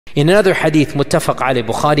In another hadith, muttafaq alayh,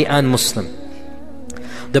 Bukhari and Muslim,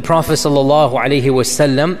 the Prophet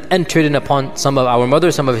ﷺ entered in upon some of our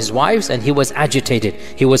mothers, some of his wives, and he was agitated,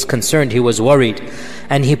 he was concerned, he was worried.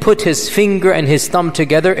 And he put his finger and his thumb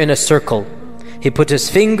together in a circle. He put his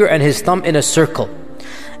finger and his thumb in a circle.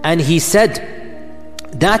 And he said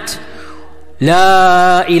that,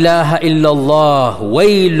 لا إله إلا الله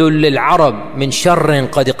ويل للعرب من شر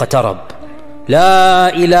قد اقترب.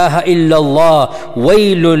 لا إله إلا الله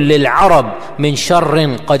ويل للعرب من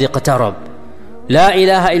شر قد اقترب. La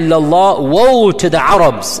ilaha illallah, woe to the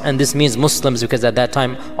Arabs. And this means Muslims, because at that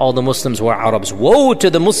time all the Muslims were Arabs. Woe to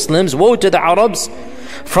the Muslims, woe to the Arabs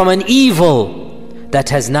from an evil that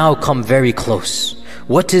has now come very close.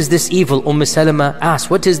 What is this evil? Salama asked,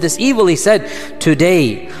 what is this evil? He said,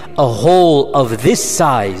 today a hole of this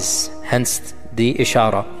size, hence the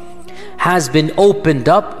ishara, has been opened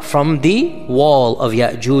up from the wall of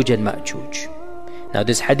Yajuj and Majuj. Now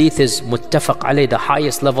this hadith is muttafaq alayh, the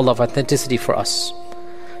highest level of authenticity for us.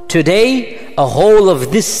 Today, a hole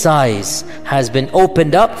of this size has been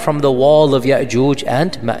opened up from the wall of Yajuj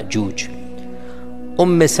and Majuj.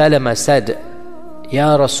 Salama said,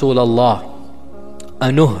 Ya Rasulullah,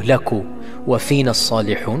 anuhlaku wa fina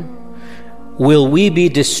salihun? Will we be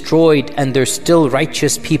destroyed and there's still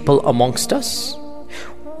righteous people amongst us?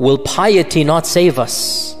 Will piety not save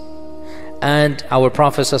us? And our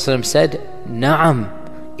Prophet ﷺ said, Na'am,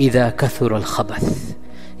 إِذَا كَثُرَ الْخَبَثِ.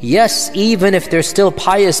 Yes, even if there's still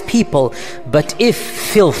pious people, but if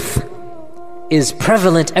filth is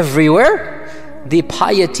prevalent everywhere, the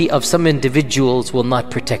piety of some individuals will not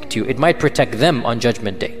protect you. It might protect them on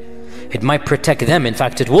Judgment Day. It might protect them. In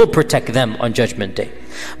fact, it will protect them on Judgment Day.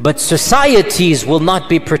 But societies will not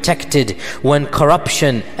be protected when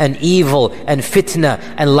corruption and evil and fitna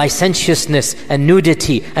and licentiousness and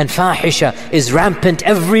nudity and fahisha is rampant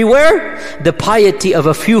everywhere. The piety of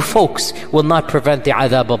a few folks will not prevent the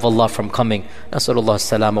adhab of Allah from coming. Nasallallahu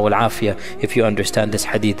as-salama wal afiyah. If you understand this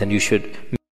hadith, then you should